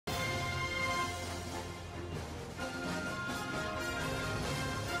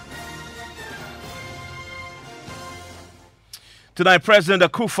Tonight, President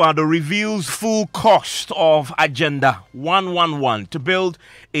Akufo-Addo reveals full cost of Agenda 111 to build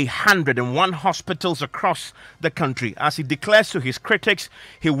 101 hospitals across the country. As he declares to his critics,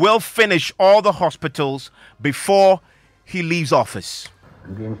 he will finish all the hospitals before he leaves office.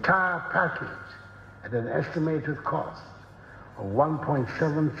 The entire package at an estimated cost of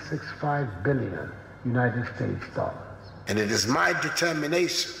 $1.765 billion United States dollars. And it is my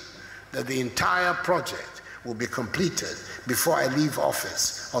determination that the entire project will be completed before I leave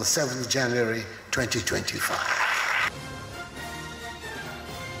office on 7th January 2025.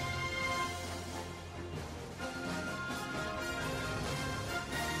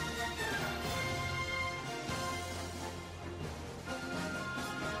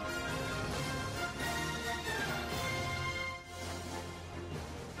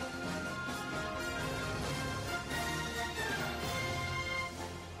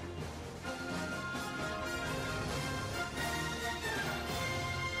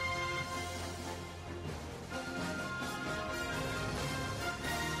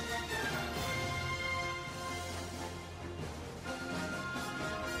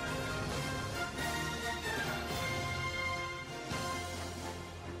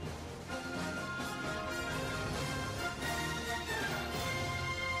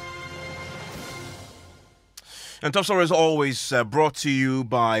 And Top Story is always brought to you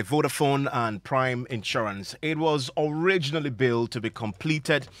by Vodafone and Prime Insurance. It was originally built to be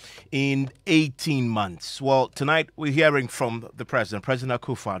completed in 18 months. Well, tonight we're hearing from the President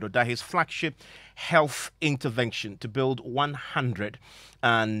Akufo-Addo, that his flagship health intervention to build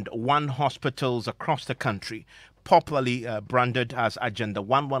 101 hospitals across the country, popularly branded as Agenda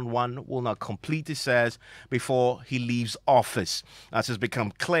 111, will not complete, he says, before he leaves office, as it's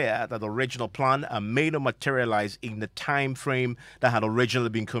become clear that the original plan may not materialize in the time frame that had originally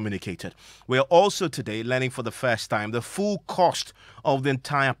been communicated. We are also today learning for the first time the full cost of the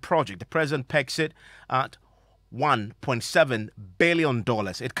entire project. The president pegs it at $1.7 billion.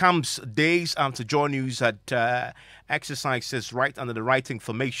 It comes days after Joy News had exercises right under the Right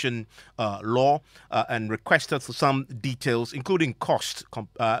Information Law and requested for some details, including cost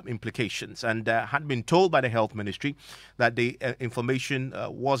implications, and had been told by the Health Ministry that the information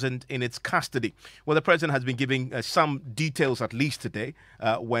wasn't in its custody. Well, the President has been giving some details, at least today,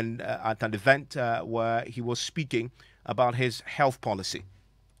 when at an event where he was speaking about his health policy.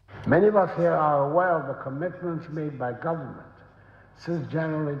 Many of us here are aware of the commitments made by government since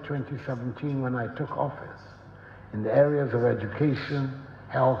January 2017, when I took office, in the areas of education,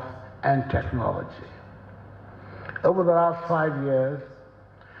 health, and technology. Over the last 5 years,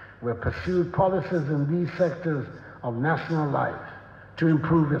 we've pursued policies in these sectors of national life to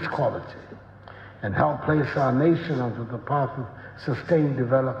improve its quality and help place our nation onto the path of sustained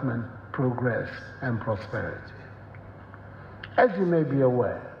development, progress, and prosperity. As you may be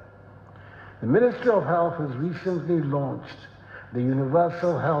aware, the Ministry of Health has recently launched the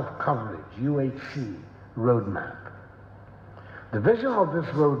Universal Health Coverage, UHC, roadmap. The vision of this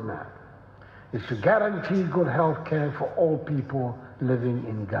roadmap is to guarantee good health care for all people living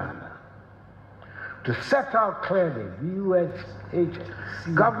in Ghana. To set out clearly the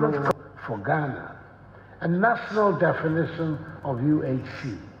UHC government for Ghana, a national definition of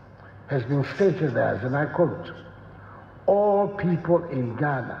UHC has been stated as, and I quote, all people in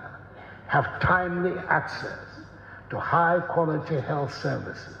Ghana have timely access to high-quality health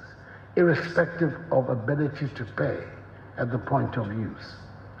services, irrespective of ability to pay at the point of use,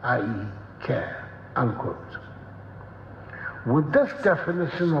 i.e. care, unquote. With this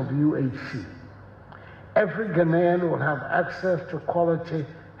definition of UHC, every Ghanaian will have access to quality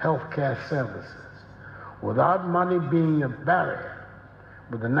healthcare services without money being a barrier,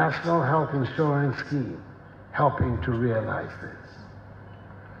 with the National Health Insurance Scheme helping to realize this.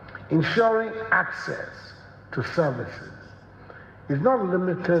 Ensuring access to services is not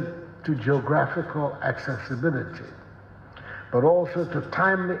limited to geographical accessibility, but also to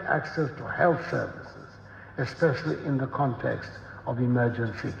timely access to health services, especially in the context of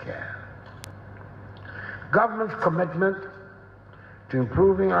emergency care. Government's commitment to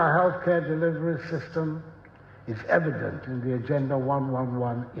improving our healthcare delivery system is evident in the Agenda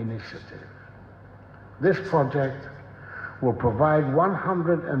 111 initiative. This project will provide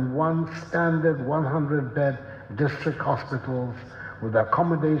 101 standard 100-bed district hospitals with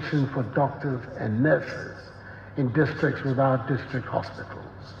accommodation for doctors and nurses in districts without district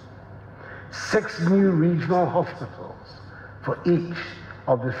hospitals. 6 new regional hospitals for each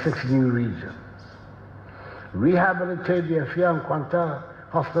of the 6 new regions. Rehabilitate the Afia Nkwanta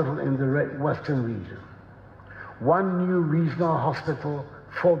Hospital in the Western region. 1 new regional hospital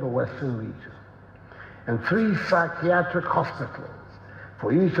for the Western region. and 3 psychiatric hospitals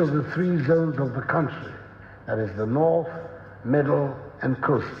for each of the 3 zones of the country, that is the north, middle, and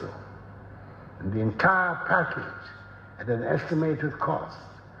coastal. And the entire package at an estimated cost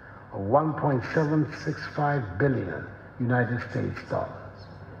of $1.765 billion United States dollars.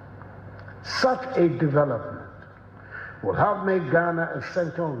 Such a development will help make Ghana a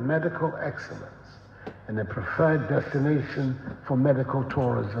center of medical excellence and a preferred destination for medical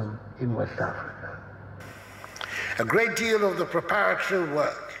tourism in West Africa. A great deal of the preparatory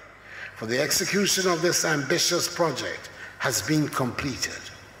work for the execution of this ambitious project has been completed,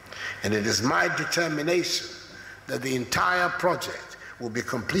 and it is my determination that the entire project will be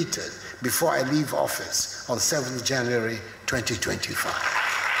completed before I leave office on 7th January 2025.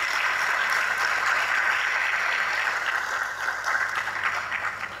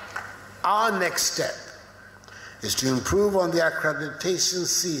 Our next step is to improve on the accreditation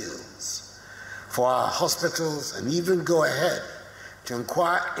seals for our hospitals and even go ahead to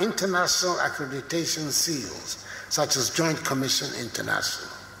acquire international accreditation seals such as Joint Commission International.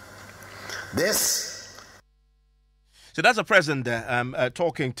 So that's the president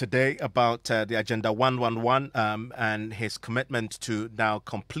talking today about the Agenda 111 and his commitment to now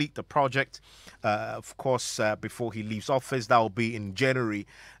complete the project. Of course, before he leaves office, that will be in January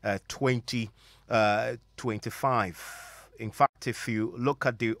 2025. In fact, if you look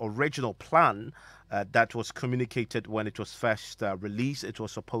at the original plan that was communicated when it was first released, it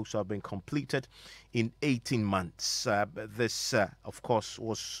was supposed to have been completed in 18 months. This, of course,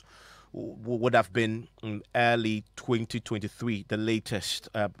 would have been in early 2023, the latest.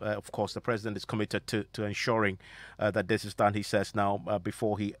 Of course, the president is committed to ensuring that this is done, he says now,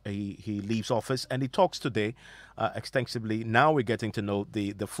 before he leaves office. And he talks today extensively. Now we're getting to know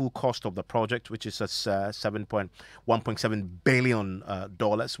the full cost of the project, which is at $1.7 billion.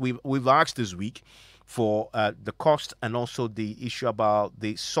 We've asked this week for the cost and also the issue about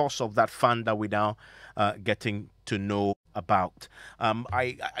the source of that fund that we're now getting to know about.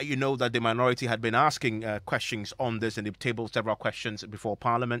 You know that the minority had been asking questions on this, and they've tabled several questions before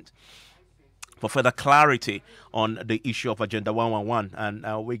Parliament for further clarity on the issue of Agenda 111, and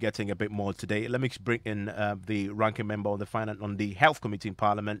we're getting a bit more today. Let me bring in the ranking member on the Health Committee in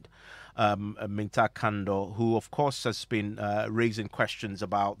Parliament, Mensah Kando, who of course has been raising questions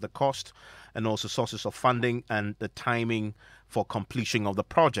about the cost and also sources of funding and the timing for completion of the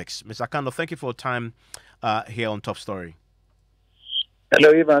projects. Mr. Kando, thank you for your time here on Top Story.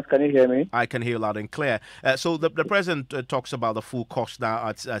 Hello, Evans. Can you hear me? I can hear you loud and clear. So the president talks about the full cost now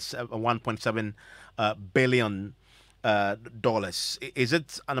at $1.7 billion. Is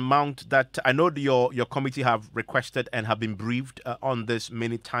it an amount that I know your committee have requested and have been briefed on this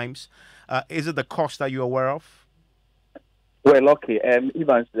many times? Is it the cost that you're aware of? Well, okay.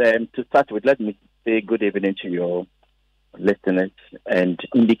 Evans, to start with, let me say good evening to your listeners and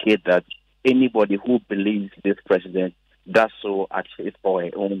indicate that anybody who believes this president does so at his or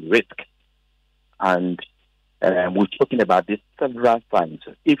her own risk. And we're talking about this several times.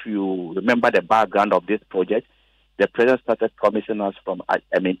 If you remember the background of this project, the president started promising us from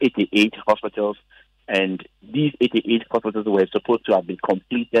 88 hospitals, and these 88 hospitals were supposed to have been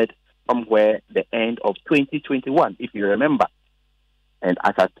completed somewhere the end of 2021, if you remember. And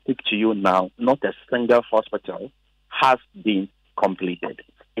as I speak to you now, not a single hospital has been completed.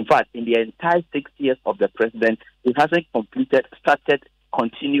 In fact, in the entire 6 years of the president, he hasn't started,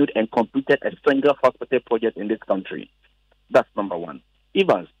 continued, and completed a single hospital project in this country. That's number one.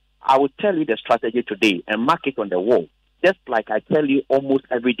 Evans, I will tell you the strategy today and mark it on the wall, just like I tell you almost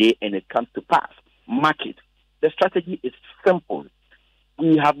every day, and it comes to pass. Mark it. The strategy is simple.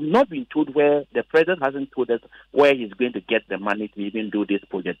 We have not been told where, the president hasn't told us where he's going to get the money to even do this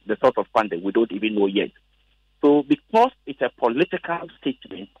project, the sort of funding. We don't even know yet. So because it's a political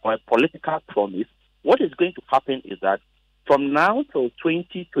statement or a political promise, what is going to happen is that from now till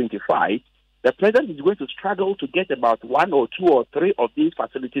 2025, the president is going to struggle to get about 1 or 2 or 3 of these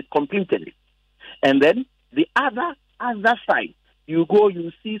facilities completed. And then the other side, you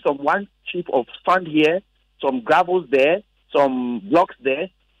see one chip of fund here, some gravels there, some blocks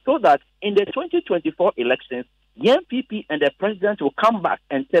there, so that in the 2024 elections, the MPP and the president will come back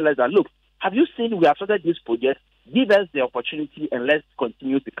and tell us that, look, have you seen we have started this project? Give us the opportunity and let's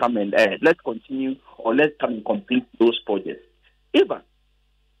continue to come and let's come and complete those projects. Even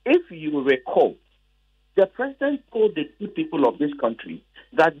if you recall, the president told the two people of this country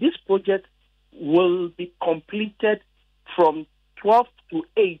that this project will be completed from 12 to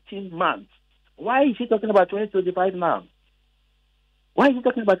 18 months. Why is he talking about 2025 now? Why is he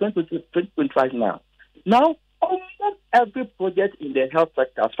talking about 2025 now? Now, Almost every project in the health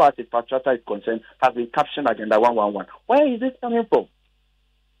sector, as far as infrastructure is concerned, has been captioned Agenda 111. Where is this coming from?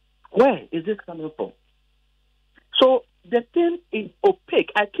 Where is this coming from? So the thing is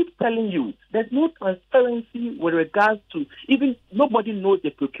opaque. I keep telling you, there's no transparency with regards to even nobody knows the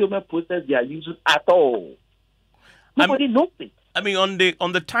procurement process they are using at all. Nobody knows it. I mean, on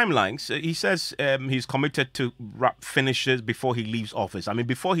the timelines, he says he's committed to finish it before he leaves office. I mean,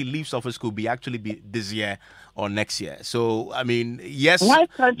 before he leaves office could be actually be this year or next year. So, I mean, yes,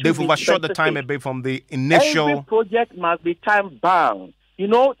 they've overshot the time a bit from the initial. Every project must be time bound. You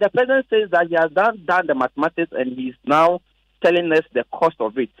know, the president says that he has done the mathematics and he's now telling us the cost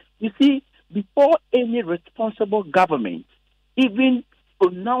of it. You see, before any responsible government even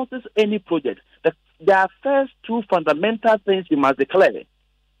pronounces any project, there are first two fundamental things you must declare.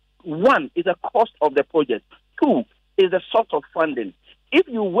 One is the cost of the project. Two is the source of funding. If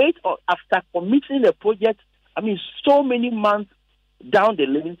you wait after commissioning the project, I mean, so many months down the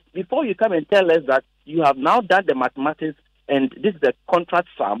lane, before you come and tell us that you have now done the mathematics and this is the contract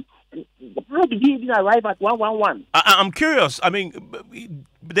sum, how did you even arrive at 111? I'm curious. I mean,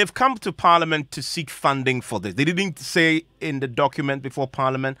 they've come to Parliament to seek funding for this. They didn't say in the document before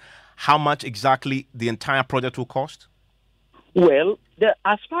Parliament how much exactly the entire project will cost? Well,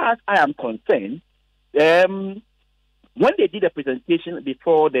 as far as I am concerned, when they did a presentation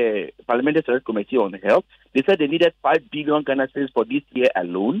before the Parliamentary Select Committee on Health, they said they needed 5 billion Ghana cedis for this year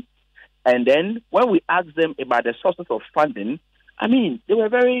alone. And then when we asked them about the sources of funding, I mean, they were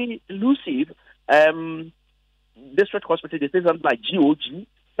very elusive. District hospital, they said something like GOG.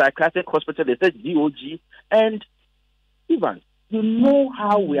 Psychiatric hospital, they said GOG. And even you know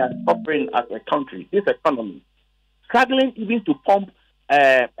how we are suffering as a country, this economy, struggling even to pump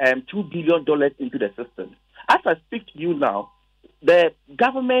 $2 billion into the system. As I speak to you now, the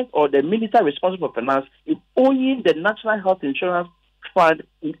government or the minister responsible for finance is owing the National Health Insurance Fund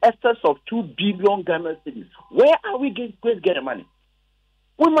in excess of 2 billion Ghana cedis. Where are we going to get the money?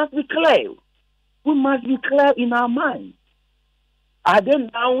 We must be clear. We must be clear in our minds. Are they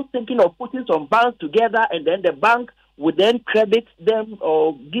now thinking of putting some banks together and then the bank would then credit them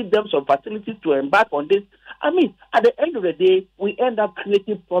or give them some facilities to embark on this? I mean, at the end of the day, we end up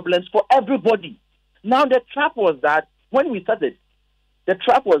creating problems for everybody. Now, the trap was that when we started,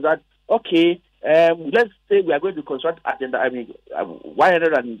 okay, let's say we are going to construct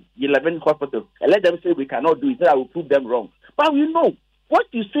 111 hospitals, and let them say we cannot do it, then I will prove them wrong. But you know, what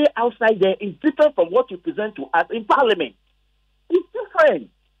you say outside there is different from what you present to us in Parliament. It's different.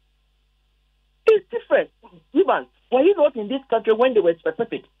 It's different. Even were you not in this country when they were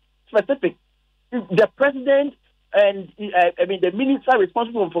specific? The president and the minister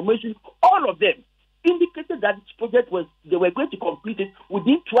responsible for information, all of them indicated that this project they were going to complete it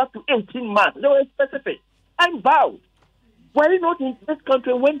within 12 to 18 months. They were specific and vowed. Were you not in this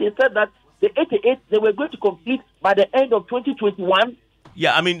country when they said that the 88 they were going to complete by the end of 2021?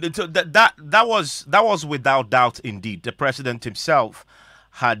 Yeah, I mean that was without doubt indeed. The president himself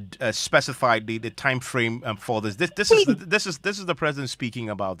had specified the time frame for this. This is the president speaking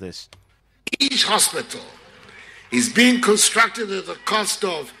about this. Each hospital is being constructed at a cost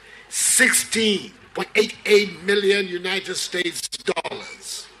of 16.88 million United States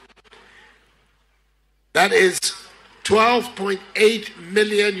dollars. That is 12.8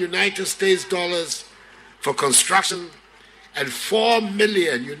 million United States dollars for construction and 4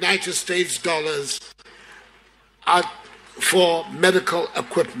 million United States dollars for medical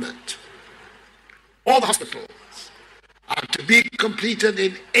equipment. All the hospitals are to be completed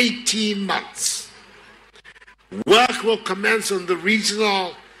in 18 months. Work will commence on the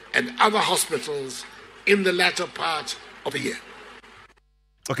regional and other hospitals in the latter part of the year.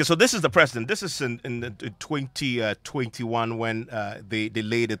 Okay, so this is the president. This is in 2021 when they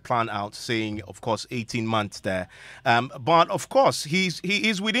laid the plan out, saying, of course, 18 months there. But of course, he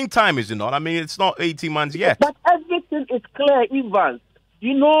is within time, is he not? I mean, it's not 18 months yet. But everything is clear, Evans.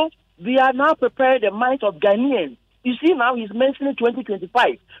 You know, we are now preparing the minds of Ghanaians. You see now he's mentioning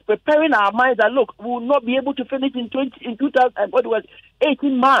 2025, preparing our minds that, look, we will not be able to finish in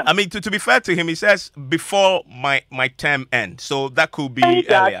 18 months. I mean, to be fair to him, he says before my term ends. So that could be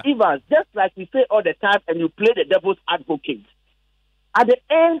earlier. Evans, just like we say all the time and you play the devil's advocate, at the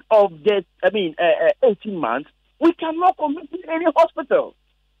end of 18 months, we cannot commission any hospital.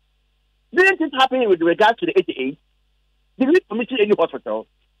 Didn't it happen with regard to the 88? Did we commission any hospital?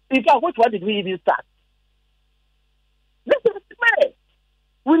 In fact, which one did we even start? This is fair.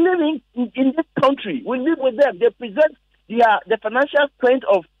 We live in this country. We live with them. They present the financial strength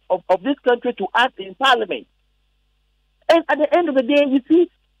of this country to us in Parliament. And at the end of the day, you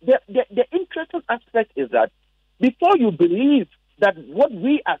see, the interesting aspect is that before you believe that what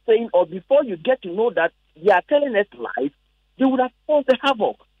we are saying, or before you get to know that they are telling us lies, they would have caused the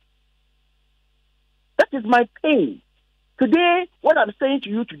havoc. That is my pain. Today, what I'm saying to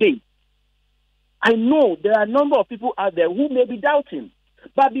you today, I know there are a number of people out there who may be doubting.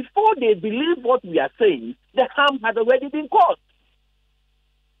 But before they believe what we are saying, the harm had already been caused.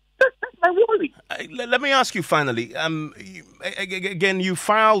 That's my worry. Let me ask you finally. Again, you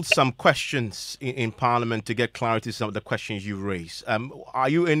filed some questions in Parliament to get clarity to some of the questions you raised. Are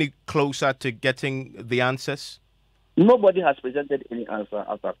you any closer to getting the answers? Nobody has presented any answer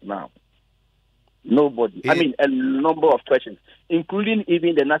as of now. Nobody. I mean, a number of questions, including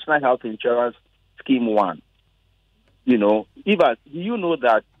even the National Health Insurance Scheme 1. You know, Evans, do you know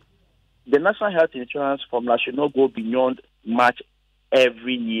that the National Health Insurance formula should not go beyond March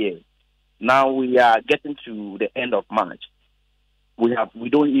every year? Now we are getting to the end of March. We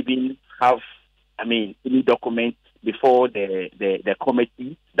don't even have, any document before the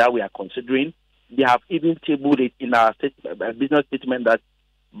committee that we are considering. They have even tabled it in our business statement that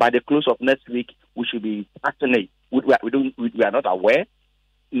by the close of next week we should be acting it. We are not aware.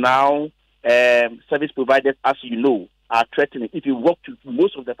 Now, service providers, as you know, are threatening. If you walk to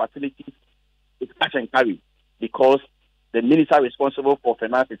most of the facilities, it's cash and carry because the minister responsible for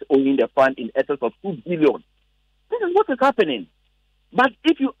finance is owing the fund in excess of 2 billion. This is what is happening. But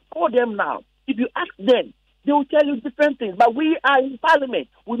if you call them now, if you ask them, they will tell you different things. But we are in Parliament.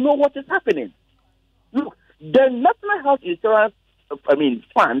 We know what is happening. Look, the National Health Insurance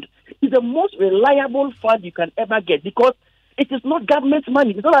fund is the most reliable fund you can ever get because it is not government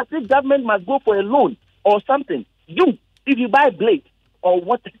money. It's not as if government must go for a loan or something. If you buy blade or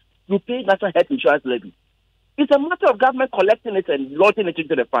what, you pay National Health Insurance levy. It's a matter of government collecting it and launching it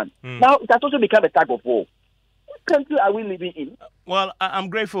into the fund. Now, it has also become a tug of war. What country are we living in? Well, I'm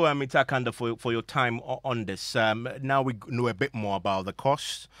grateful, Mr. Kanda, for your time on this. Now we know a bit more about the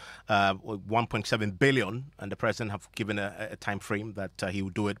cost, 1.7 billion, and the president have given a time frame that he will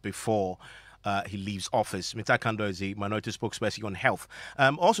do it before he leaves office. Mr. Kanda is the minority spokesperson on health.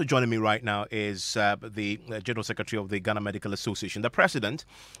 Also joining me right now is the General Secretary of the Ghana Medical Association. The president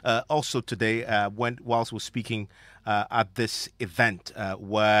also today whilst we're speaking at this event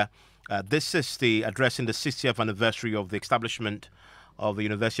where this is the addressing the 60th anniversary of the establishment of the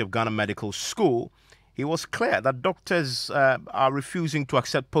University of Ghana Medical School. He was clear that doctors are refusing to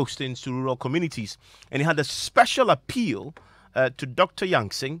accept postings to rural communities, and he had a special appeal to Dr.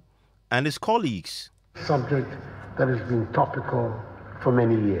 Yangsing and his colleagues. Subject that has been topical for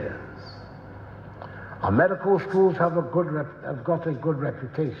many years. Our medical schools have got a good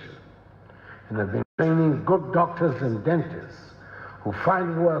reputation and have been training good doctors and dentists who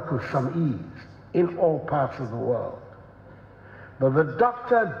find work with some ease in all parts of the world. But the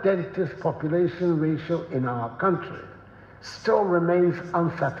doctor-dentist population ratio in our country still remains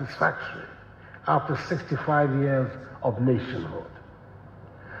unsatisfactory after 65 years of nationhood.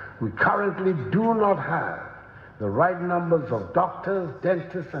 We currently do not have the right numbers of doctors,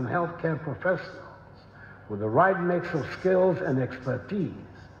 dentists, and healthcare professionals with the right mix of skills and expertise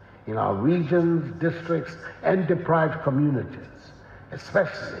in our regions, districts, and deprived communities,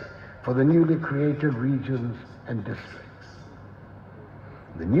 especially for the newly created regions and districts.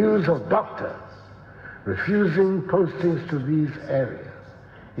 The news of doctors refusing postings to these areas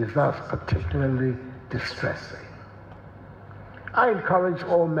is thus particularly distressing. I encourage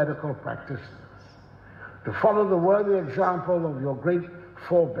all medical practitioners to follow the worthy example of your great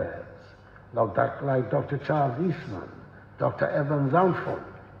forebears, like Dr. Charles Eastman, Dr. Evans Mensah,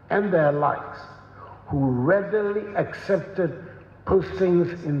 and their likes, who readily accepted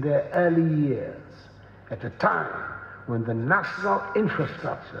postings in their early years at a time when the national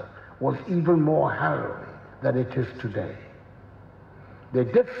infrastructure was even more harrowing than it is today. They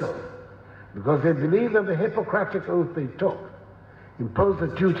did so because they believed that the Hippocratic oath they took imposed a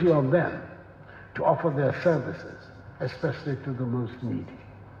duty on them to offer their services, especially to the most needy.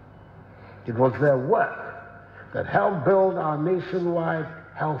 It was their work that helped build our nationwide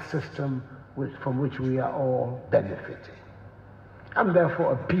health system from which we are all benefiting. I'm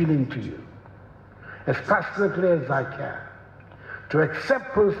therefore appealing to you, as passionately as I can, to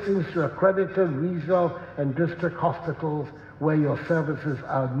accept postings to accredited regional and district hospitals where your services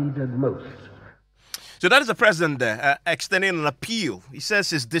are needed most. So that is the president there extending an appeal. He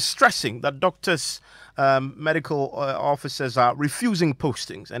says it's distressing that doctors, medical officers are refusing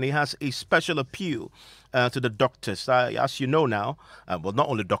postings, and he has a special appeal to the doctors. As you know now, well, not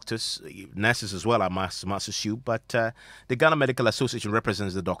only doctors, nurses as well, I must assume, but the Ghana Medical Association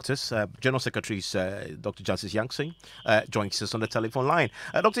represents the doctors. General Secretary is Dr. Justice Yangsing joins us on the telephone line.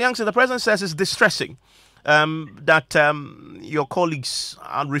 Dr. Yangsing, the president says it's distressing that your colleagues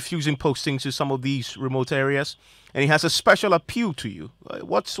are refusing postings to some of these remote areas, and he has a special appeal to you.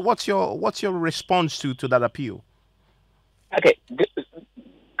 What's your response to that appeal? Okay.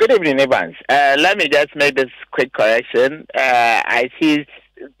 Good evening, Evans. Let me just make this quick correction. I see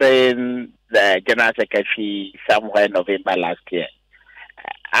been the General Secretary somewhere in November last year.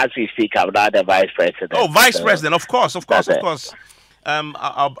 As we speak, I'm now the Vice President. Oh, Vice President, of course.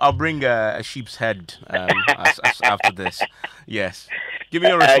 I'll bring a sheep's head as after this. Yes. Give me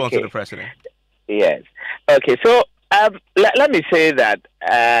your response to the President. Yes. Okay, so let me say that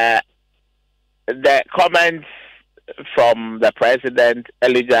the comments from the President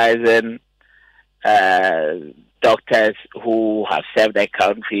elegizing doctors who have served their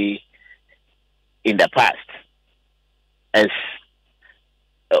country in the past is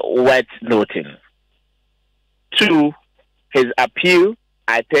worth noting. Two, his appeal,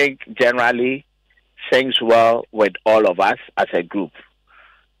 I think, generally sings well with all of us as a group.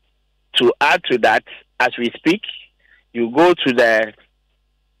 To add to that, as we speak, you go to the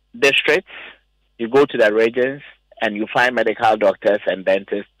districts, you go to the regions, and you find medical doctors and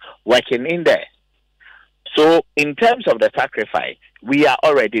dentists working in there. So in terms of the sacrifice, we are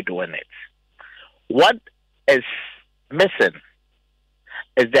already doing it. What is missing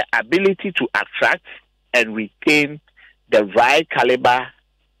is the ability to attract and retain the right caliber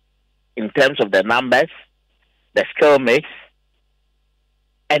in terms of the numbers, the skill mix,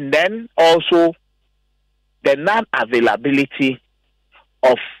 and then also the non-availability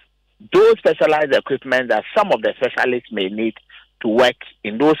of those specialized equipment that some of the specialists may need to work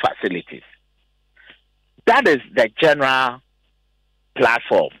in those facilities. That is the general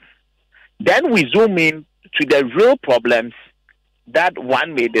platform. Then we zoom in to the real problems that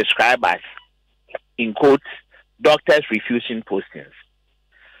one may describe as, in quotes, doctors refusing postings.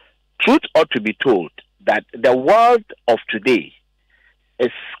 Truth ought to be told that the world of today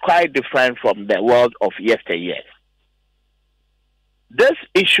is quite different from the world of yesteryear. This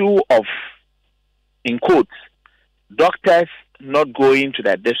issue of, in quotes, doctors not going to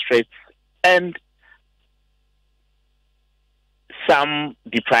the districts and some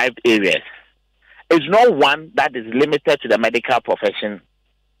deprived areas is not one that is limited to the medical profession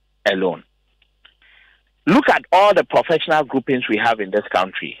alone. Look at all the professional groupings we have in this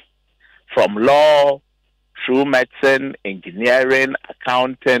country, from law, through medicine, engineering,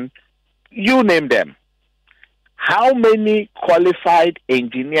 accounting, you name them. How many qualified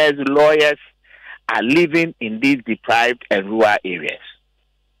engineers, lawyers are living in these deprived and rural areas?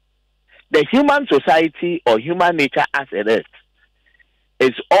 The human society or human nature as it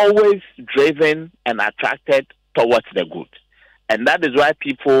is always driven and attracted towards the good. And that is why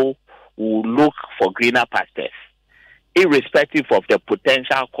people will look for greener pastures, irrespective of the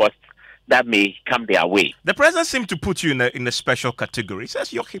potential costs that may come their way. The president seemed to put you in a special category. He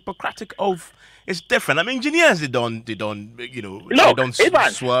says your Hippocratic oath is different. I mean, engineers, they don't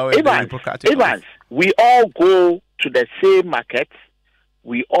swear in the Hippocratic oath. We all go to the same market.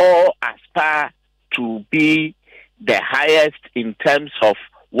 We all aspire to be the highest in terms of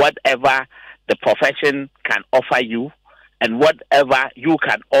whatever the profession can offer you and whatever you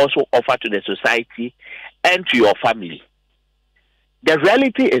can also offer to the society and to your family. The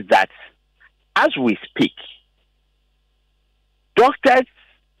reality is that as we speak, doctors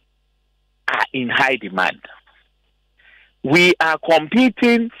are in high demand. We are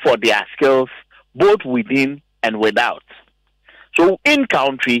competing for their skills both within and without. So in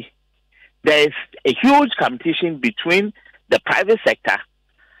country, there is a huge competition between the private sector,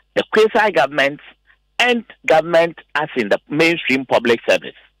 the quasi-government, and government as in the mainstream public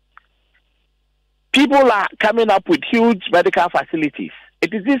service. People are coming up with huge medical facilities.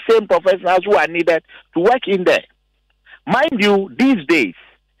 It is these same professionals who are needed to work in there. Mind you, these days,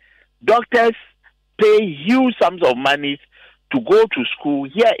 doctors pay huge sums of money to go to school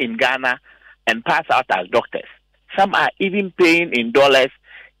here in Ghana and pass out as doctors. Some are even paying in dollars,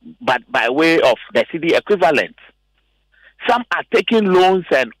 but by way of the cedi equivalent. Some are taking loans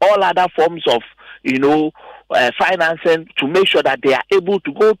and all other forms of, financing to make sure that they are able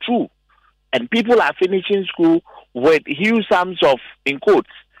to go through. And people are finishing school with huge sums of, in quotes,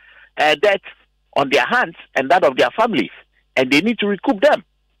 debt on their hands and that of their families, and they need to recoup them.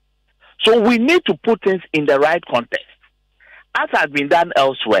 So we need to put things in the right context, as has been done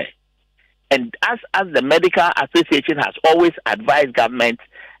elsewhere, and as the Medical Association has always advised government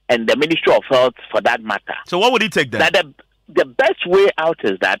and the Ministry of Health for that matter. So what would it take then? That the best way out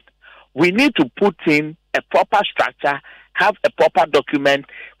is that we need to put in a proper structure, have a proper document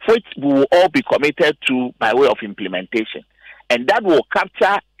which we will all be committed to by way of implementation. And that will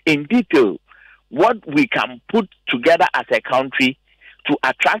capture in detail what we can put together as a country to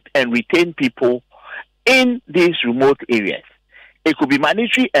attract and retain people in these remote areas. It could be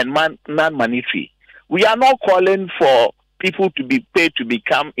monetary and non-monetary. We are not calling for people to be paid to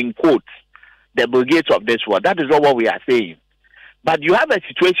become, in quotes, the Bill Gates of this world. That is not what we are saying. But you have a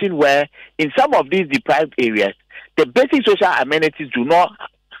situation where in some of these deprived areas, the basic social amenities do not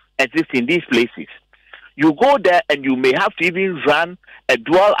exist in these places. You go there and you may have to even run a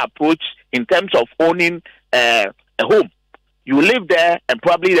dual approach in terms of owning a home. You live there and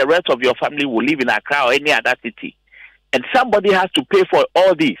probably the rest of your family will live in Accra or any other city. And somebody has to pay for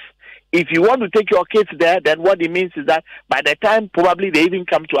all these. If you want to take your kids there, then what it means is that by the time probably they even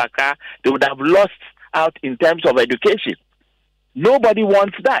come to Accra, they would have lost out in terms of education. Nobody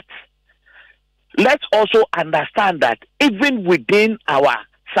wants that. Let's also understand that even within our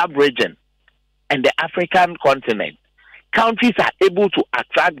sub-region and the African continent, countries are able to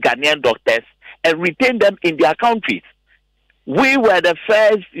attract Ghanaian doctors and retain them in their countries. We were the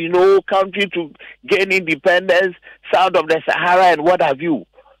first, country to gain independence south of the Sahara and what have you.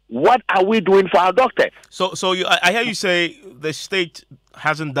 What are we doing for our doctors? So I hear you say the state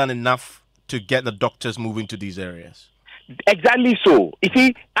hasn't done enough to get the doctors moving to these areas. Exactly so. You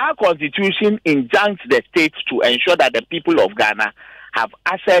see, our constitution injuncts the state to ensure that the people of Ghana have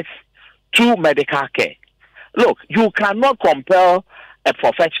access to medical care. Look, you cannot compel a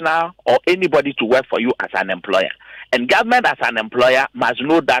professional or anybody to work for you as an employer. And government as an employer must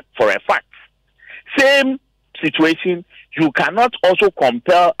know that for a fact. Same situation, you cannot also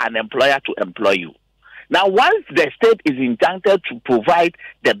compel an employer to employ you. Now, once the state is injuncted to provide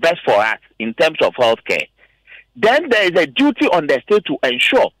the best for us in terms of health care, then there is a duty on the state to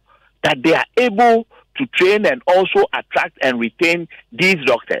ensure that they are able to train and also attract and retain these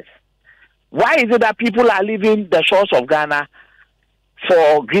doctors. Why is it that people are leaving the shores of Ghana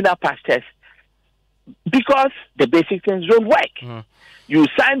for greener pastures? Because the basic things don't work. You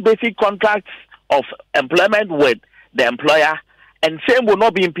sign basic contracts of employment with the employer and same will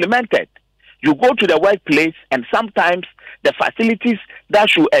not be implemented. You go to the workplace and sometimes the facilities that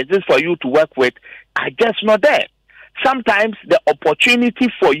should exist for you to work with are just not there. Sometimes the opportunity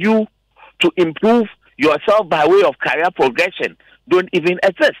for you to improve yourself by way of career progression don't even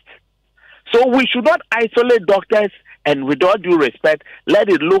exist. So we should not isolate doctors and with all due respect, let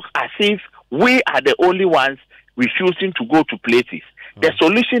it look as if we are the only ones refusing to go to places. The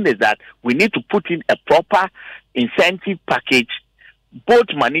solution is that we need to put in a proper incentive package, both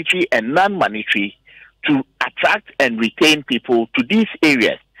monetary and non-monetary, to attract and retain people to these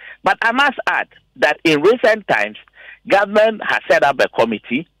areas. But I must add that in recent times, government has set up a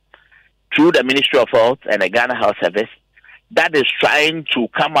committee through the Ministry of Health and the Ghana Health Service that is trying to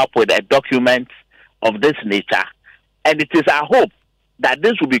come up with a document of this nature. And it is our hope that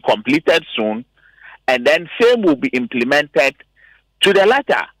this will be completed soon and then same will be implemented to the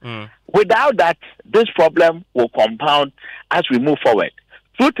latter. Without that, this problem will compound as we move forward.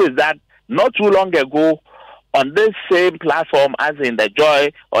 Truth is that not too long ago, on this same platform as in the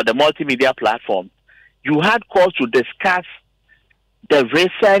Joy or the multimedia platform, you had calls to discuss the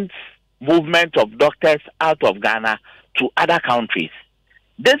recent movement of doctors out of Ghana to other countries.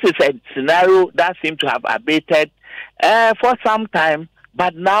 This is a scenario that seemed to have abated for some time,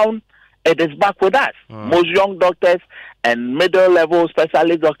 but now it is back with us. Most young doctors and middle-level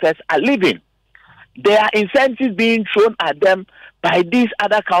specialist doctors are leaving. There are incentives being thrown at them by these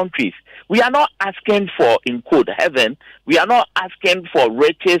other countries. We are not asking for, in quote, heaven. We are not asking for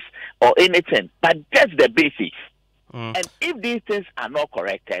riches or anything, but just the basics. And if these things are not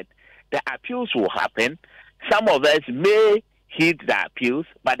corrected, the appeals will happen. Some of us may heed the appeals,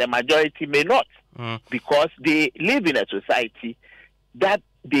 but the majority may not, because they live in a society that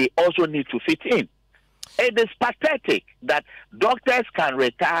they also need to fit in. It is pathetic that doctors can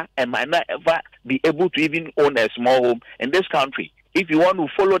retire and might not ever be able to even own a small home in this country if you want to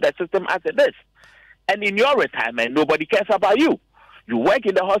follow the system as it is. And in your retirement, nobody cares about you. You work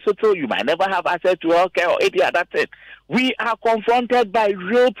in the hospital, you might never have access to health care or any other thing. We are confronted by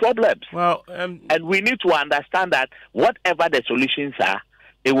real problems. Well, and we need to understand that whatever the solutions are,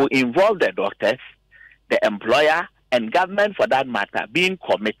 it will involve the doctors, the employer, and government for that matter being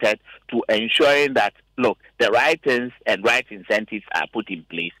committed to ensuring that, look, the right things and right incentives are put in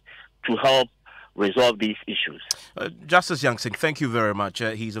place to help resolve these issues. Justice Yangsing, thank you very much.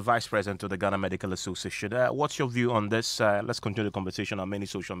 He's a vice president of the Ghana Medical Association. What's your view on this? Let's continue the conversation on many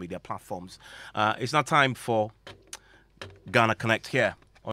social media platforms. It's now time for Ghana Connect here